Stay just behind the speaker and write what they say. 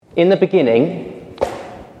In the beginning,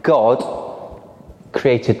 God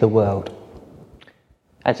created the world.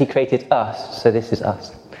 And he created us, so this is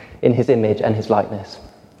us, in his image and his likeness.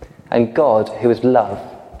 And God, who is love,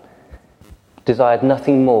 desired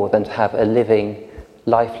nothing more than to have a living,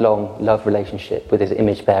 lifelong love relationship with his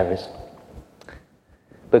image bearers.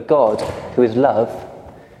 But God, who is love,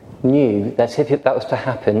 knew that if that was to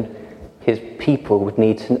happen, his people would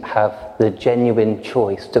need to have the genuine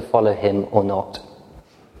choice to follow him or not,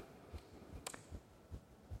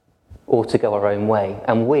 or to go our own way.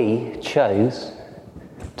 And we chose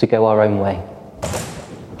to go our own way.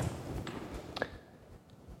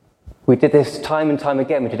 We did this time and time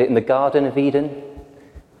again. We did it in the Garden of Eden.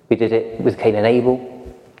 We did it with Cain and Abel.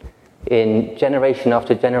 In generation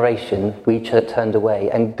after generation, we turned away.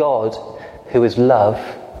 And God, who is love,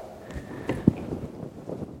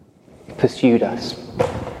 pursued us.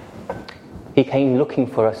 He came looking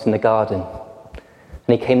for us in the garden.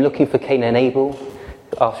 And he came looking for Cain and Abel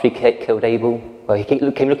after he killed Abel. Well, he came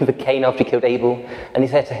looking for Cain after he killed Abel. And he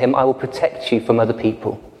said to him, I will protect you from other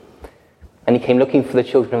people. And he came looking for the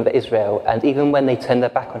children of Israel. And even when they turned their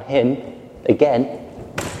back on him, again,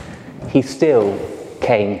 he still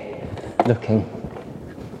came looking.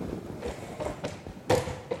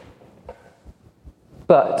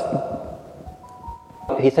 But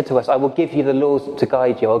he said to us, I will give you the laws to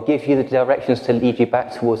guide you. I'll give you the directions to lead you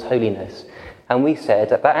back towards holiness. And we said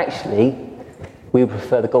that actually, we would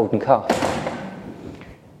prefer the golden calf.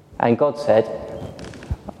 And God said,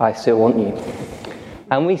 I still want you.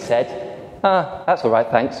 And we said, that's all right,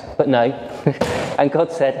 thanks, but no. And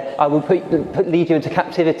God said, I will lead you into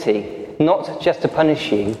captivity, not just to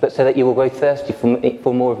punish you, but so that you will grow thirsty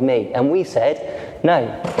for more of me. And we said, no.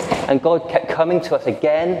 And God kept coming to us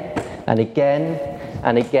again and again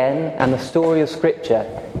and again. And the story of Scripture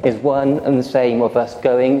is one and the same of us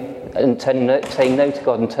going and saying no to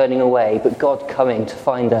God and turning away, but God coming to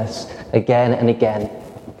find us again and again,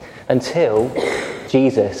 until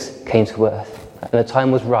Jesus came to earth. And the time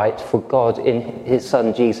was right for God in his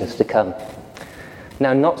Son Jesus to come.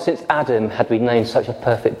 Now, not since Adam had we known such a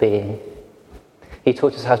perfect being. He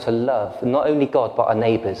taught us how to love not only God but our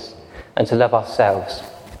neighbours, and to love ourselves.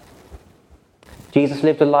 Jesus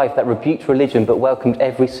lived a life that rebuked religion but welcomed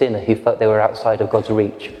every sinner who felt they were outside of God's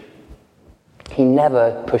reach. He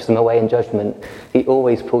never pushed them away in judgment. He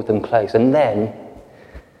always pulled them close. And then,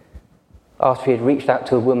 after he had reached out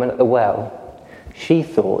to a woman at the well, she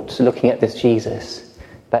thought, looking at this Jesus,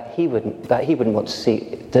 that he wouldn't want to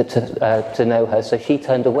see to know her. So she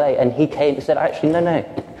turned away, and he came and said, "Actually, no,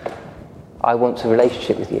 I want a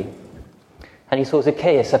relationship with you." And he saw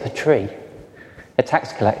Zacchaeus up a tree, a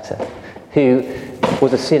tax collector, who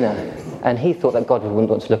was a sinner, and he thought that God wouldn't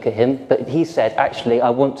want to look at him. But he said, "Actually, I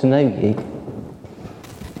want to know you."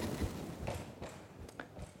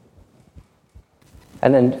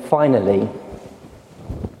 And then finally,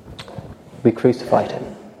 we crucified him.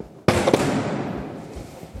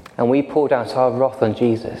 And we poured out our wrath on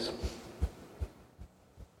Jesus.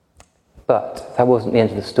 But that wasn't the end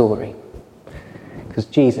of the story. Because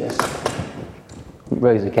Jesus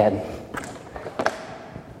rose again.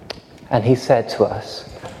 And he said to us,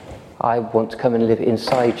 "I want to come and live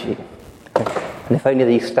inside you." And if only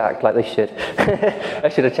these stacked like they should. I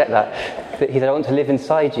should have checked that. But he said, "I want to live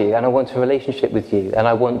inside you, and I want a relationship with you, and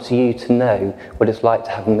I want you to know what it's like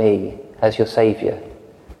to have me as your Saviour."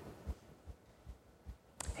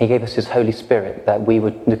 He gave us his Holy Spirit that we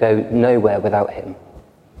would go nowhere without him,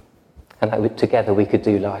 and that together we could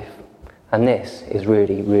do life. And this is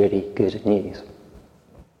really, really good news.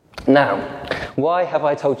 Now, why have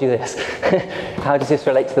I told you this? How does this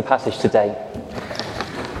relate to the passage today?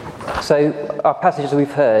 So, our passage that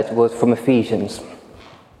we've heard was from Ephesians.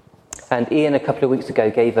 And Ian, a couple of weeks ago,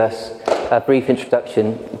 gave us a brief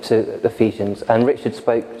introduction to Ephesians. And Richard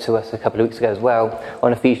spoke to us a couple of weeks ago as well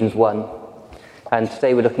on Ephesians 1. And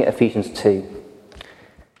today we're looking at Ephesians 2.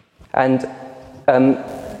 And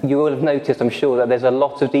you will have noticed, I'm sure, that there's a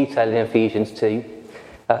lot of detail in Ephesians 2.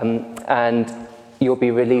 And you'll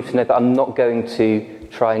be relieved to know that I'm not going to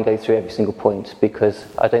try and go through every single point, because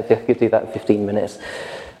I don't think I could do that in 15 minutes.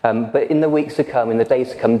 But in the weeks to come, in the days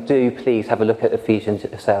to come, do please have a look at Ephesians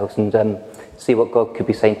yourselves and see what God could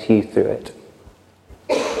be saying to you through it.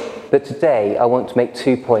 But today I want to make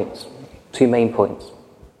 2 points, 2 main points.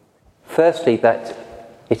 Firstly, that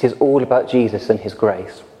it is all about Jesus and his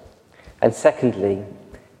grace. And secondly,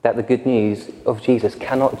 that the good news of Jesus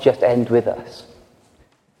cannot just end with us.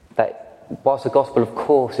 That whilst the gospel, of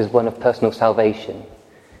course, is one of personal salvation,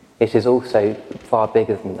 it is also far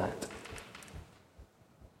bigger than that.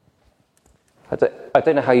 I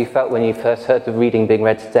don't know how you felt when you first heard the reading being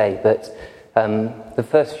read today, but the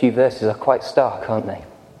first few verses are quite stark, aren't they?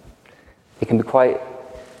 They can be quite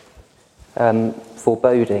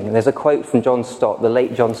foreboding. And there's a quote from John Stott, the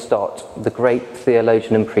late John Stott, the great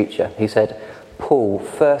theologian and preacher. He said, "Paul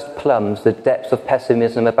first plumbs the depths of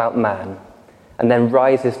pessimism about man and then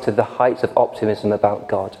rises to the heights of optimism about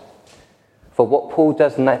God. For what Paul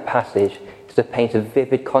does in that passage is to paint a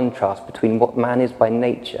vivid contrast between what man is by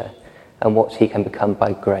nature and what he can become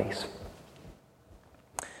by grace."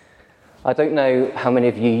 I don't know how many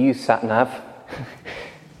of you use sat-nav.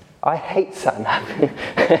 I hate sat-nav.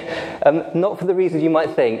 Not for the reasons you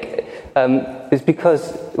might think. It's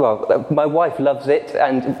because, well, my wife loves it,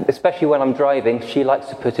 and especially when I'm driving, she likes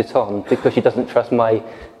to put it on because she doesn't trust my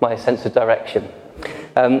sense of direction.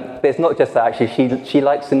 But it's not just that, actually. She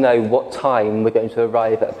likes to know what time we're going to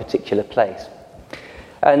arrive at a particular place.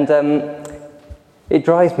 And it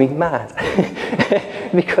drives me mad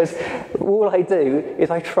because all I do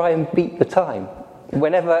is I try and beat the time.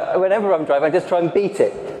 Whenever I'm driving, I just try and beat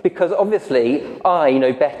it, because obviously I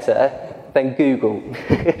know better than Google.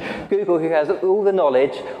 Google, who has all the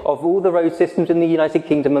knowledge of all the road systems in the United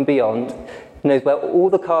Kingdom and beyond, knows where all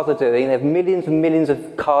the cars are doing. They have millions and millions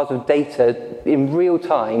of cars of data in real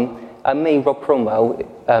time, and me, Rob Cromwell,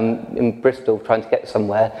 in Bristol, trying to get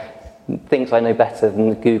somewhere, thinks I know better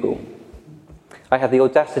than Google. I have the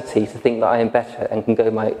audacity to think that I am better and can go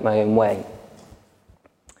my own way.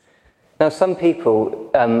 Now, some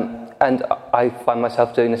people, and I find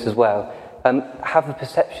myself doing this as well, have the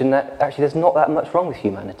perception that actually there's not that much wrong with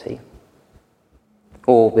humanity,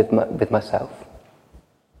 or with myself.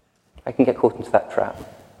 I can get caught into that trap.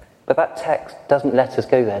 But that text doesn't let us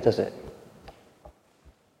go there, does it?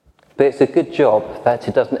 But it's a good job that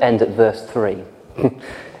it doesn't end at verse 3.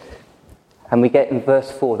 And we get in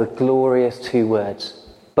verse 4 the glorious two words,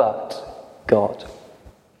 but God.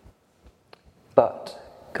 But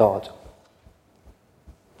God.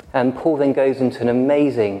 And Paul then goes into an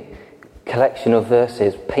amazing collection of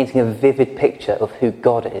verses, painting a vivid picture of who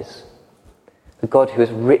God is. The God who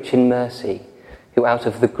is rich in mercy, who out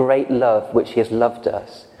of the great love which he has loved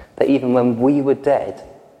us, that even when we were dead,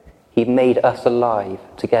 he made us alive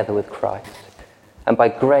together with Christ. And by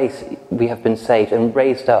grace we have been saved and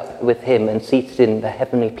raised up with him and seated in the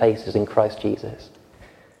heavenly places in Christ Jesus,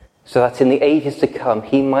 so that in the ages to come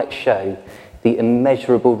he might show the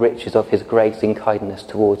immeasurable riches of his grace and kindness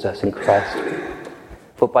towards us in Christ.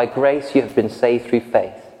 For by grace you have been saved through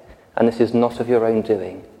faith, and this is not of your own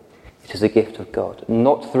doing. It is a gift of God,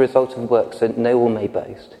 not the result of works, so that no one may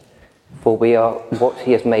boast. For we are what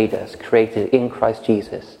he has made us, created in Christ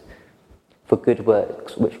Jesus, for good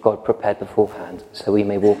works which God prepared beforehand, so we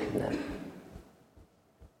may walk in them.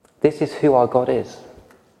 This is who our God is,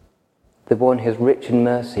 the one who is rich in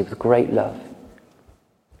mercy with great love.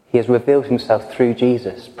 He has revealed himself through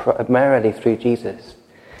Jesus, primarily through Jesus.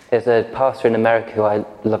 There's a pastor in America who I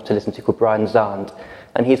love to listen to called Brian Zahnd,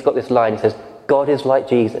 and he's got this line. He says, God is like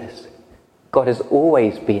Jesus. God has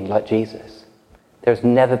always been like Jesus. There has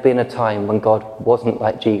never been a time when God wasn't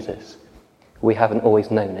like Jesus. We haven't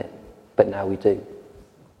always known it, but now we do.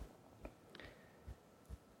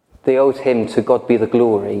 The old hymn, To God Be the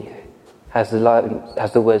Glory, has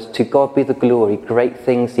the words, To God be the glory, great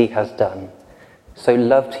things he has done. So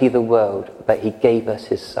loved he the world that he gave us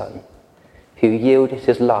his Son, who yielded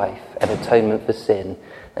his life an atonement for sin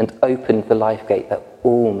and opened the life gate that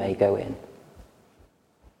all may go in.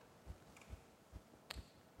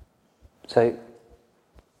 So,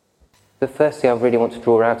 the first thing I really want to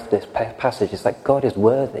draw out of this passage is that God is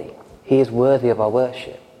worthy. He is worthy of our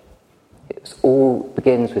worship. It all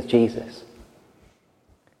begins with Jesus.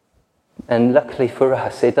 And luckily for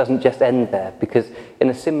us, it doesn't just end there, because in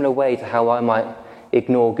a similar way to how I might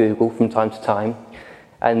ignore Google from time to time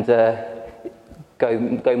and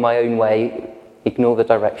go my own way, ignore the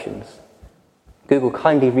directions, Google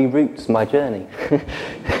kindly reroutes my journey,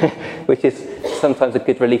 which is sometimes a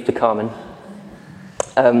good relief to Carmen.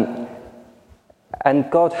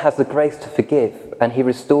 And God has the grace to forgive, and he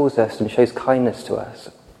restores us and shows kindness to us.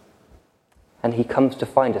 And he comes to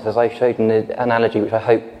find us, as I showed in the analogy, which I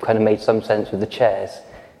hope kind of made some sense with the chairs.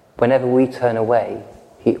 Whenever we turn away,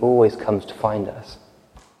 he always comes to find us.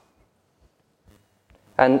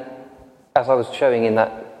 And as I was showing in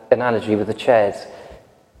that analogy with the chairs,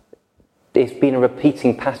 it's been a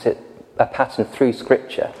repeating pattern through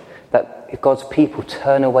Scripture that if God's people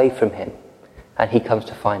turn away from him and he comes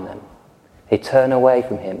to find them. They turn away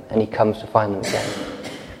from him and he comes to find them again.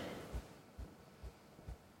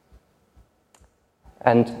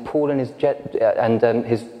 And Paul and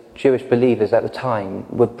his Jewish believers at the time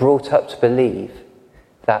were brought up to believe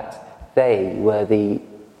that they were the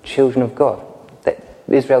children of God, that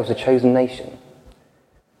Israel's a chosen nation.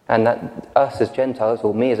 And that us as Gentiles,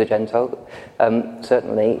 or me as a Gentile,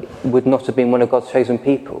 certainly would not have been one of God's chosen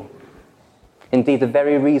people. Indeed, the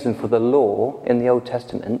very reason for the law in the Old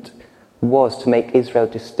Testament was to make Israel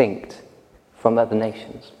distinct from other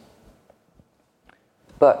nations.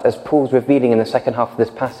 But as Paul's revealing in the second half of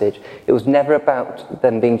this passage, it was never about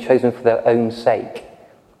them being chosen for their own sake.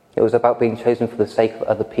 It was about being chosen for the sake of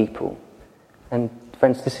other people. And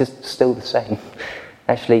friends, this is still the same.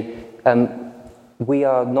 Actually, we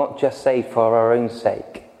are not just saved for our own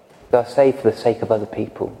sake. We are saved for the sake of other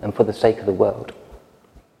people and for the sake of the world.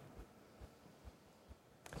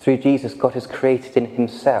 Through Jesus, God has created in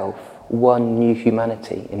himself one new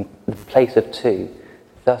humanity in the place of two,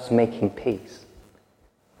 thus making peace.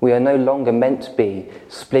 We are no longer meant to be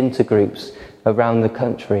splinter groups around the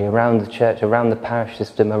country, around the church, around the parish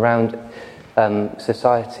system, around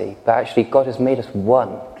society. But actually, God has made us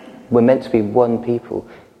one. We're meant to be one people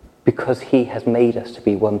because he has made us to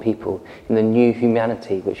be one people in the new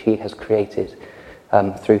humanity which he has created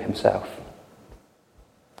through himself.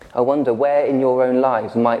 I wonder where in your own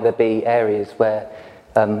lives might there be areas where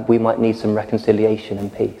we might need some reconciliation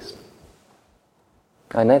and peace.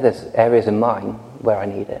 I know there's areas in mine where I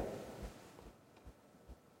need it.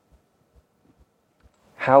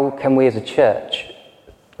 How can we as a church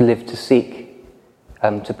live to seek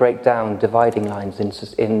to break down dividing lines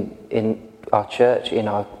in our church, in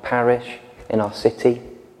our parish, in our city?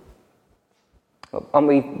 Aren't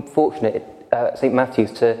we fortunate at St.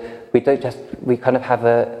 Matthew's we kind of have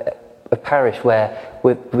a parish where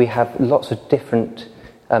we have lots of different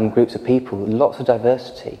groups of people, lots of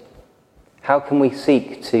diversity. How can we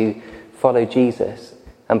seek to follow Jesus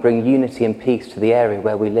and bring unity and peace to the area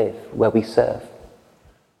where we live, where we serve?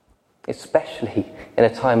 Especially in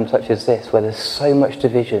a time such as this, where there's so much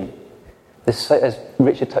division. As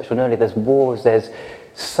Richard touched on earlier, there's wars, there's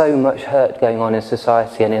so much hurt going on in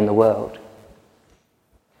society and in the world.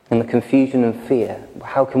 In the confusion and fear,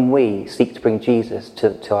 how can we seek to bring Jesus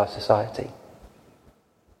to our society?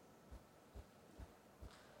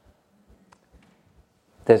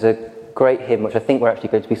 There's a great hymn, which I think we're actually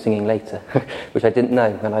going to be singing later, which I didn't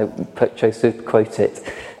know when I chose to quote it.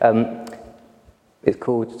 It's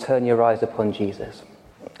called Turn Your Eyes Upon Jesus.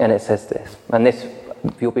 And it says this, and this,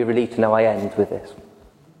 you'll be relieved to know I end with this.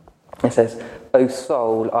 It says, O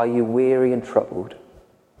soul, are you weary and troubled?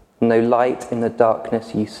 No light in the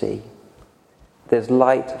darkness you see. There's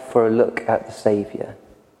light for a look at the Saviour,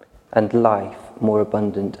 and life more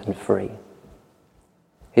abundant and free.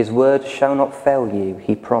 His word shall not fail you,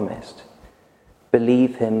 he promised.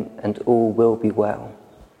 Believe him and all will be well.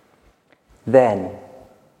 Then,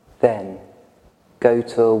 go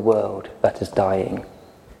to a world that is dying,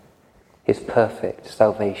 his perfect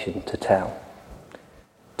salvation to tell.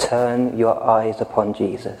 Turn your eyes upon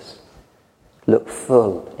Jesus. Look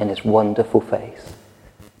full in his wonderful face,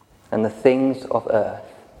 and the things of earth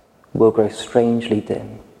will grow strangely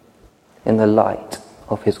dim in the light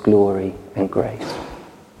of his glory and grace.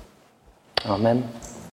 Amen.